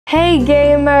Hey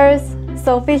gamers!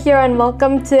 Sophie here and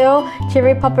welcome to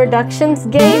Cherry Pop Productions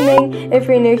Gaming. If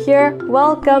you're new here,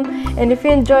 welcome. And if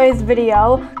you enjoy this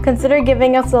video, consider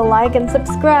giving us a like and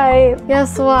subscribe.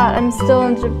 Guess what? I'm still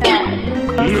in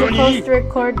Japan. I was supposed to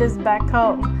record this back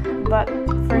home, but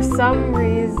for some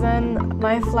reason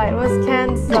my flight was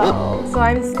cancelled. So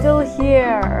I'm still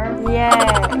here. Yay!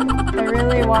 I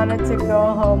really wanted to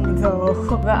go home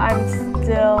though, but I'm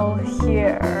still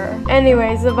here.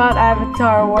 Anyways, about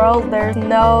Avatar World, there's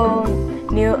no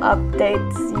new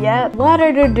updates yet. What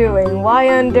are they doing? Why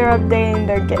aren't they updating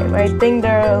their game? I think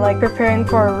they're like preparing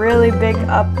for a really big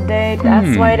update.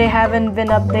 That's why they haven't been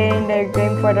updating their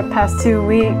game for the past 2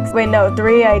 weeks. Wait, no,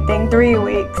 3, I think 3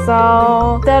 weeks.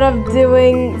 So instead of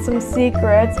doing some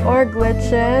secrets or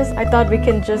glitches, I thought we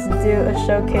can just do a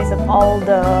showcase of all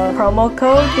the promo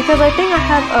codes because I think I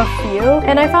have a few.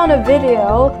 And I found a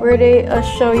video where they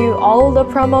show you all the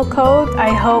promo codes.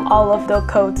 I hope all of the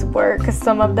codes work because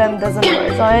some of them doesn't work.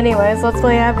 So anyways, let's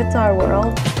play Avatar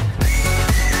World.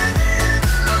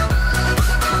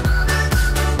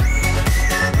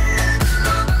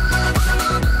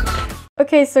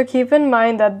 Okay, so keep in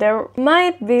mind that there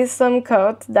might be some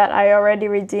codes that I already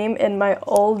redeemed in my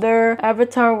older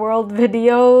Avatar World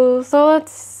videos. So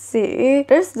let's see.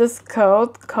 There's this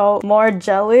code called More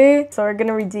Jelly. So we're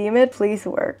gonna redeem it. Please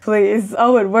work. Please.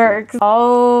 Oh, it works.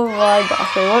 Oh my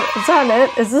gosh. Wait, what? Is that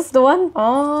it? Is this the one?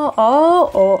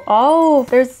 Oh.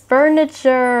 There's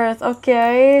furniture.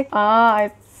 Okay.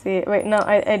 I see. Wait, no,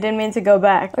 I didn't mean to go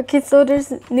back. Okay, so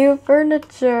there's new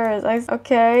furniture.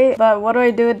 Okay, but what do I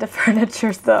do with the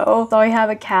furniture though? So I have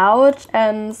a couch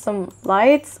and some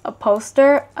lights, a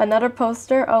poster, another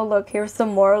poster. Oh look, here's some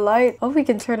more light. Oh, we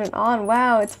can turn it on.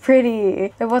 Wow, it's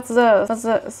pretty. Hey, what's this? What's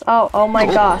this? Oh my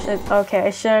gosh. Okay,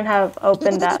 I shouldn't have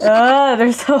opened that.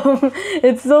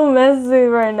 It's so messy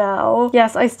right now.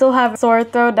 Yes, I still have a sore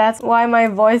throat. That's why my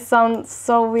voice sounds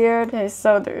so weird. Okay,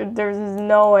 so there's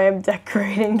no way I'm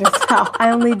decorating this house. I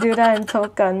only do that in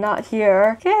Toka, not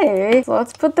here. Okay, so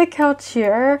let's put the couch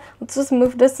here. Let's just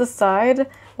move this aside.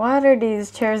 What are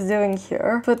these chairs doing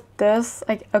here? Put this,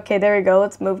 okay, there we go.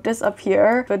 Let's move this up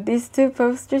here. Put these two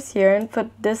posters here and put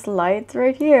this light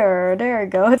right here. There we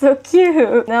go. It's so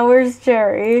cute. Now where's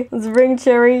Cherry? Let's bring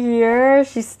Cherry here.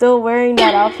 She's still wearing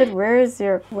that outfit. Where is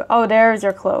your, oh, there's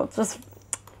your clothes. Just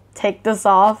take this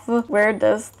off, wear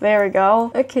this, there we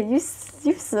go. Okay, you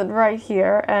sit right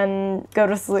here and go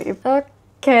to sleep.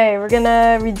 Okay, we're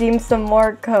gonna redeem some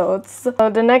more codes. So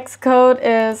the next code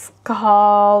is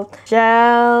called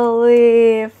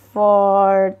Jelly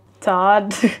for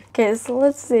Todd. Okay, so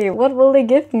let's see. What will they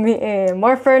give me?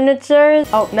 More furniture?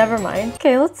 Oh, never mind.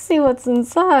 Okay, let's see what's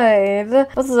inside.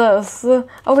 What's this?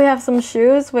 Oh, we have some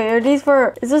shoes. Wait, are these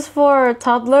for... Is this for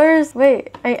toddlers?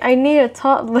 Wait, I need a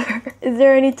toddler. Is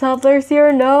there any toddlers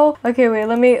here? No? Okay, wait,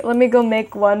 let me go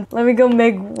make one. Let me go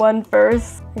make one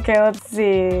first. Okay, let's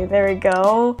see. There we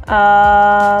go.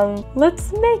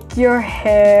 Let's make your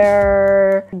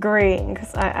hair green,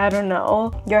 because I don't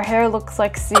know. Your hair looks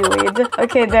like seaweed.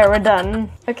 Okay, there, we're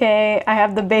done. Okay, I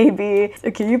have the baby.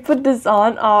 Okay, you put this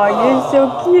on. Oh, you're so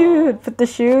cute. Put the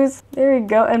shoes. There you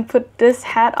go. And put this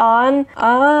hat on.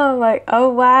 Oh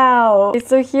wow. Okay,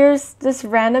 so here's this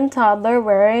random toddler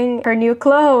wearing her new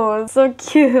clothes. So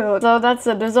cute. So that's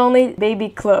it. There's only baby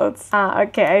clothes.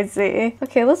 Okay, I see.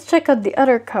 Okay, let's check out the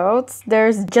other codes.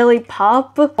 There's Jelly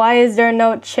Pop. Why is there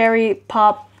no Cherry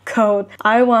Pop code?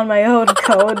 I want my own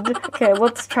code. Okay,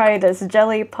 let's try this.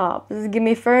 Jelly Pop. Does it give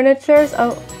me furniture?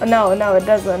 Oh, no, it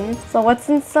doesn't. So what's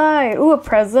inside? Ooh, a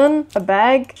present, a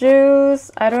bag, juice.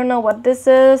 I don't know what this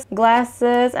is.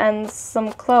 Glasses and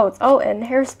some clothes. Oh, and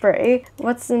hairspray.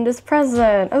 What's in this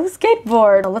present? Oh,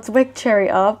 skateboard. Let's wake Cherry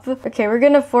up. Okay, we're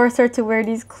gonna force her to wear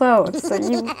these clothes. So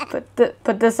you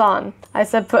put this on. I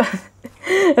said put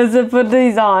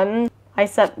these on. I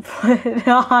said put it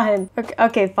on.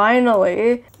 Okay,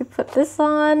 finally. You put this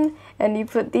on and you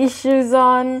put these shoes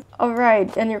on.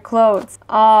 Alright, and your clothes.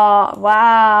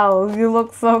 Wow, you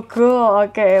look so cool.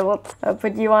 Okay, let's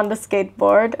put you on the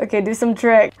skateboard. Okay, do some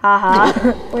trick.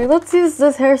 Haha. Wait, let's use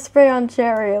this hairspray on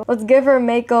Cherry. Let's give her a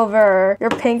makeover.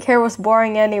 Your pink hair was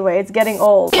boring anyway. It's getting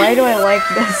old. Why do I like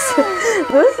this?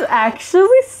 This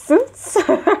actually suits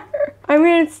her. I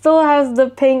mean, it still has the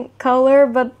pink color,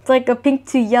 but it's like a pink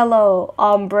to yellow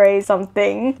ombre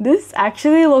something. This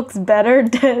actually looks better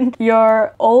than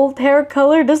your old hair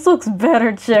color. This looks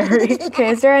better, Cherry. Okay,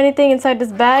 is there anything inside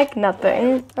this bag?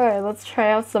 Nothing. Alright, let's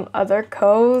try out some other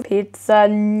codes. Pizza,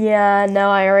 yeah, no,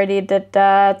 I already did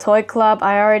that. Toy Club,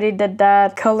 I already did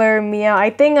that. Color Mia, I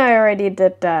think I already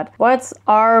did that. What's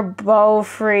Arbo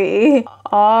Free?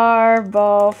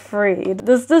 Arbo Free.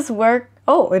 Does this work?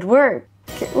 Oh, it worked.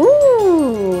 Okay.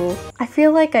 Ooh, I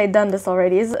feel like I done this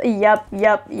already. Yep.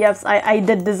 I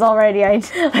did this already.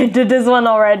 I did this one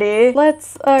already.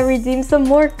 Let's redeem some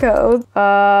more codes.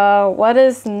 What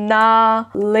is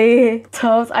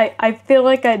Nalitos? I feel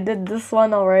like I did this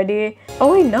one already.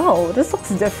 Oh wait, no, this looks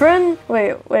different.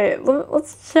 Wait,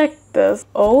 let's check this.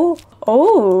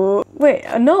 Oh, wait,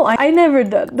 no, I never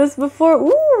did this before.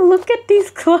 Ooh, look at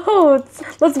these clothes.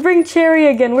 Let's bring Cherry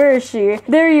again. Where is she?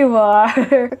 There you are.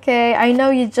 Okay, I know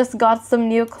you just got some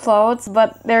new clothes,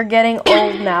 but they're getting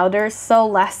old now. They're so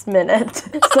last minute.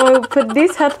 So put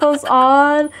these headphones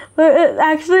on. It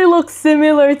actually looks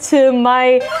similar to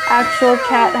my actual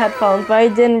cat headphones, but I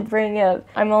didn't bring it.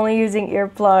 I'm only using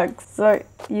earplugs. So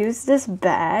use this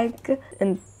bag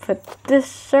and put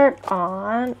this shirt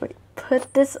on. Wait.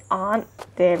 Put this on.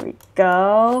 There we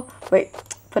go. Wait,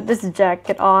 put this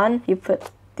jacket on. You put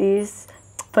these.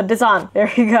 Put this on.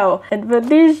 There you go. And put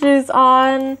these shoes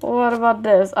on. What about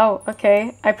this? Oh,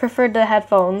 okay. I prefer the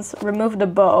headphones. Remove the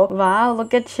bow. Wow,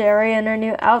 look at Cherry in her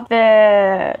new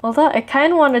outfit. Although I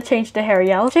kind of want to change the hair.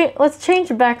 Yeah, let's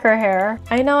change back her hair.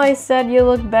 I know I said you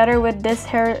look better with this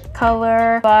hair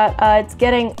color, but it's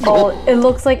getting old. It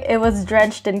looks like it was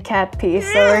drenched in cat pee,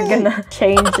 so we're gonna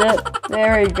change it.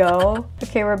 There we go.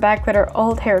 Okay, we're back with our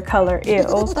old hair color. Ew.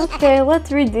 Okay,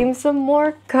 let's redeem some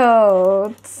more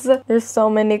coats. There's so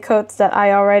many coats that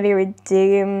I already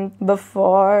redeemed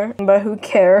before, but who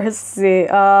cares? See,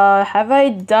 have I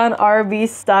done RB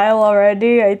style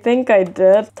already? I think I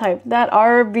did. Type that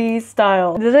RB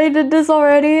style. Did I did this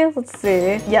already? Let's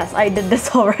see. Yes, I did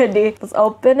this already. Let's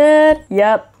open it.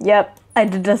 Yep. I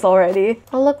did this already.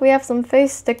 Oh look, we have some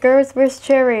face stickers. Where's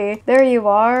Cherry? There you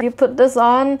are. You put this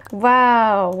on.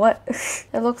 Wow, what?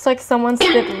 It looks like someone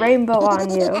spit rainbow on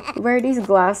you. Wear these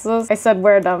glasses. I said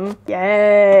wear them.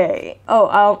 Yay.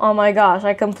 Oh my gosh,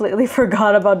 I completely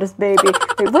forgot about this baby.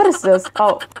 Wait, what is this?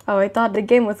 Oh, I thought the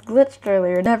game was glitched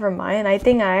earlier. Never mind. I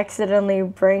think I accidentally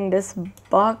bring this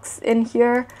box in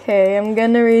here. Okay, I'm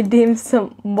gonna redeem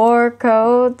some more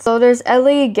codes. So there's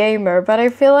Ellie Gamer, but I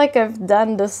feel like I've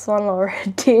done this one already.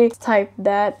 Type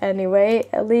that anyway.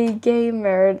 Ellie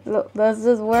Gamer. Does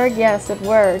this work? Yes, it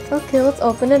works. Okay, let's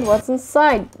open it. What's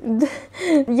inside?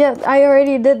 Yeah, I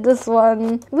already did this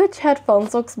one. Which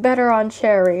headphones looks better on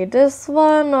Cherry? This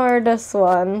one or this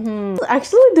one?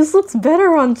 Actually, this looks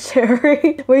better on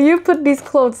Cherry. Where you put these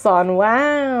clothes on.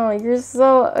 Wow, it's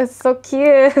so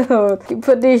cute. You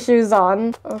put these shoes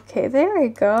on. Okay, there we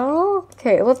go.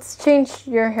 Okay, let's change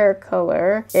your hair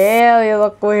color. Yeah, you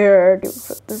look weird. You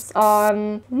put this on.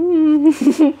 I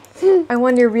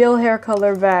want your real hair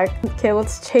color back. Okay,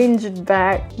 let's change it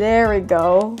back. There we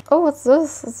go. Oh, what's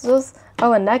this? What's this?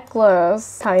 Oh, a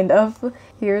necklace, kind of.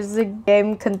 Here's the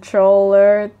game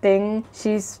controller thing.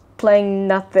 She's playing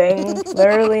nothing.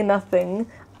 Literally nothing.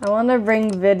 I want to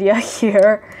bring Vidya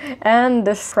here and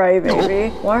this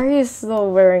crybaby. Why are you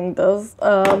still wearing this?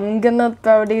 I'm gonna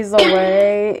throw these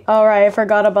away. Alright, I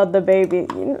forgot about the baby.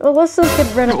 Let's just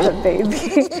get rid of the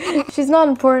baby. She's not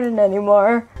important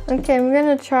anymore. Okay, I'm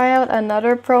gonna try out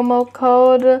another promo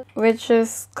code, which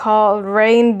is called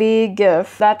Rain Bee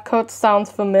Gift. That code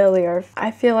sounds familiar. I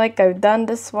feel like I've done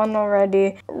this one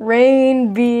already.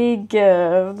 Rain Bee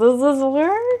Gift. Does this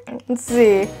work? Let's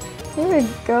see. Here we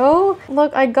go.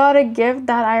 Look, I got a gift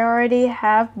that I already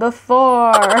have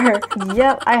before.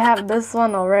 Yep, I have this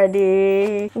one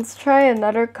already. Let's try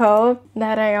another code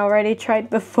that I already tried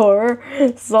before.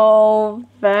 So,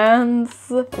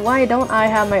 fans. Why don't I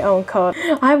have my own code?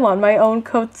 I want my own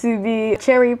code to be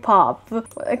Cherry Pop.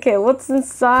 Okay, what's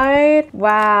inside?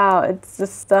 Wow, it's the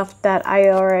stuff that I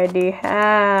already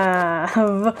have.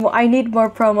 Well, I need more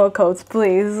promo codes,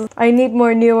 please. I need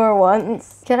more newer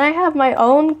ones. Can I have my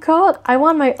own code? I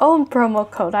want my own promo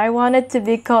code. I want it to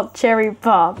be called Cherry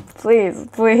Pop. Please,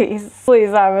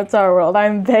 Avatar World,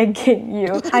 I'm begging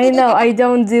you. I know I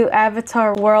don't do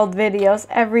Avatar World videos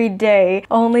every day,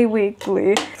 only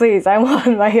weekly. Please, I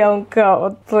want my own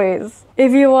code, please.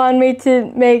 If you want me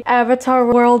to make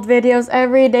Avatar World videos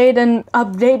every day, then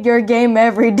update your game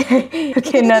every day.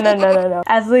 Okay, no.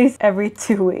 At least every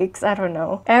 2 weeks. I don't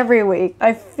know. Every week.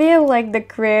 I feel like the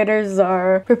creators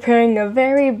are preparing a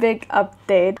very big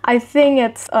update. I think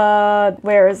it's,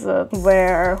 where is it?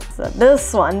 Where is it?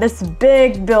 This one. This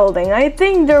big building. I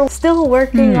think they're still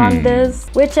working on this,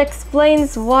 which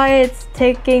explains why it's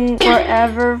taking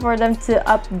forever for them to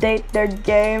update their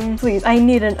game. Please, I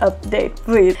need an update,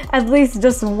 please. At least least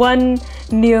just one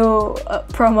new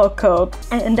promo code,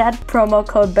 and that promo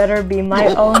code better be my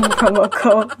own promo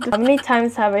code. How many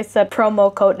times have I said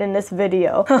promo code in this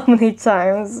video? How many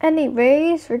times?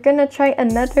 Anyways, we're gonna try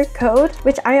another code,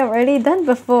 which I already done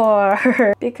before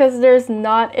because there's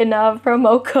not enough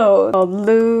promo code. Oh,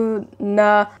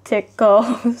 Lunatical.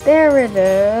 There it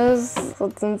is.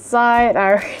 What's inside?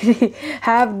 I already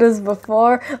have this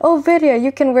before. Oh, video,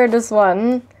 you can wear this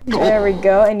one. There we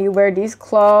go, and you wear these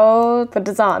clothes. Put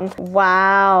this on.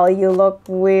 Wow, you look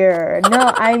weird.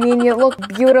 No, I mean you look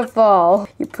beautiful.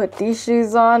 You put these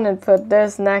shoes on and put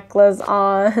this necklace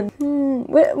on.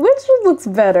 Which one looks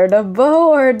better, the bow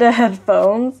or the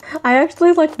headphones? I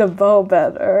actually like the bow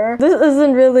better. This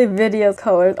isn't really video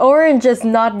colors. Orange is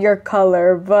not your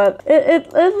color, but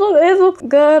it looks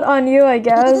good on you, I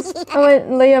guess. Oh wait,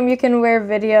 Liam, you can wear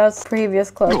video's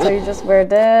previous clothes, so you just wear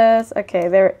this. Okay,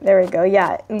 there we go.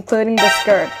 Yeah, including the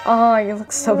skirt. Oh, you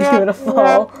look so beautiful.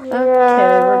 Okay,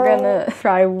 we're gonna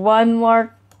try one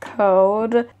more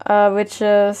code, which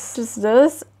is just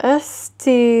this.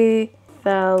 ST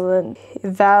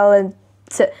Valentine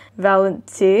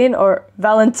or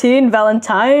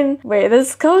Valentine. Wait,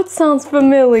 this code sounds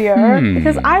familiar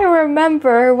because I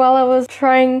remember while I was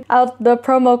trying out the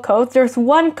promo codes, there's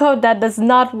one code that does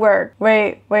not work.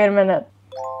 Wait a minute.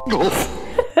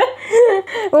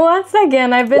 Once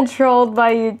again, I've been trolled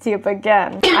by YouTube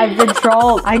again. I've been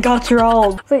trolled. I got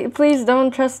trolled. Please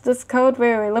don't trust this code.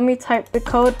 Wait, let me type the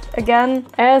code again.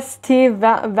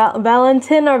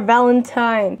 Valentine or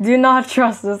Valentine. Do not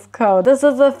trust this code. This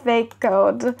is a fake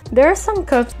code. There are some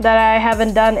codes that I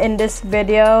haven't done in this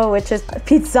video, which is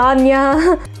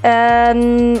Pizzania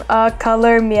and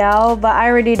Color Meow, but I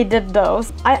already did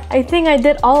those. I think I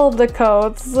did all of the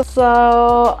codes.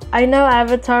 So I know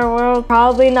Avatar World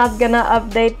probably not gonna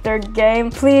update their game.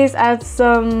 Please add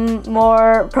some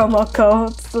more promo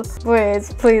codes.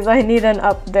 Please, I need an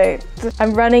update.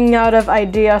 I'm running out of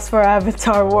ideas for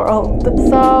Avatar World.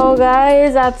 So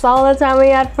guys, that's all the time we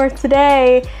had for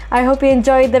today. I hope you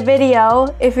enjoyed the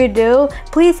video. If you do,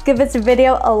 please give this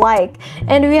video a like.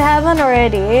 And if you haven't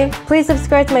already, please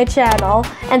subscribe to my channel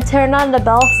and turn on the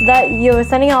bell so that you're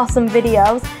sending awesome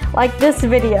videos like this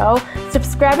video.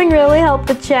 Subscribing really helped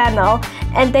the channel.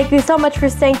 And thank you so much for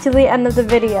staying to the end of the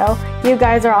video. You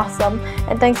guys are awesome.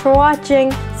 And thanks for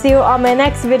watching. See you on my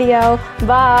next video.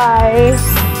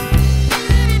 Bye!